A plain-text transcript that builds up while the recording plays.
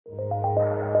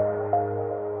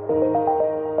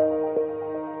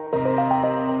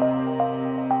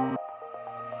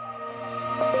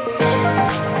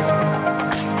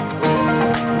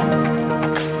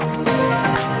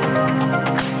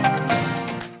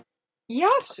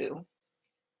Yasu,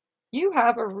 you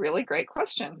have a really great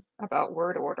question about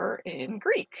word order in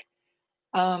Greek.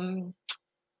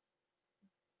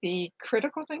 The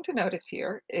critical thing to notice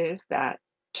here is that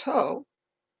to,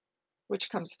 which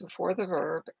comes before the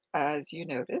verb, as you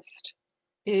noticed,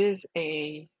 is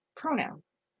a pronoun,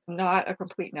 not a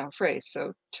complete noun phrase.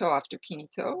 So to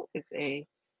αυτοκίνητο is a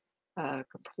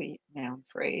complete noun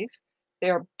phrase. They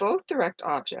are both direct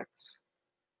objects.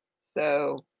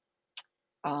 So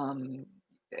in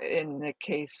the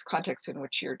context in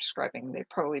which you're describing, they'd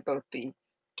probably both be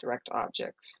direct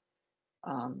objects.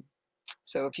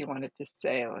 So if you wanted to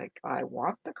say, like, I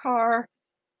want the car,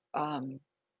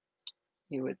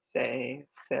 you would say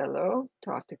θέλω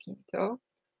το αυτοκίνητο.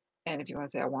 And if you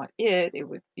want to say I want it, it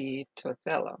would be to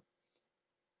θέλω.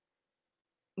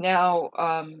 Now,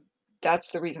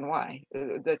 that's the reason why.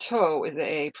 The to is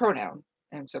a pronoun,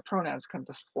 and so pronouns come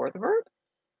before the verb,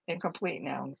 and complete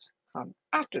nouns come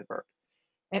after the verb.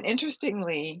 And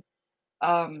interestingly,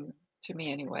 to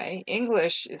me anyway,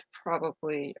 English is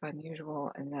probably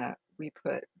unusual in that we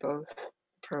put both the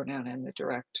pronoun and the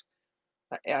direct,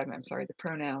 I'm sorry, the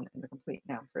pronoun and the complete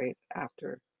noun phrase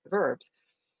after the verbs.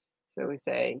 So we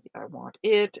say, I want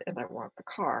it and I want the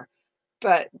car.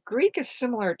 But Greek is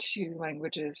similar to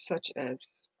languages such as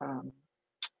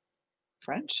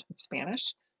French and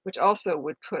Spanish, which also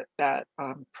would put that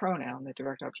pronoun, the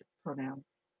direct object pronoun,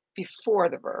 before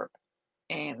the verb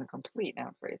and the complete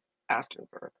noun phrase after the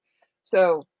verb.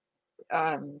 So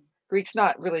Greek's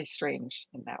not really strange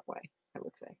in that way, I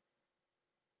would say.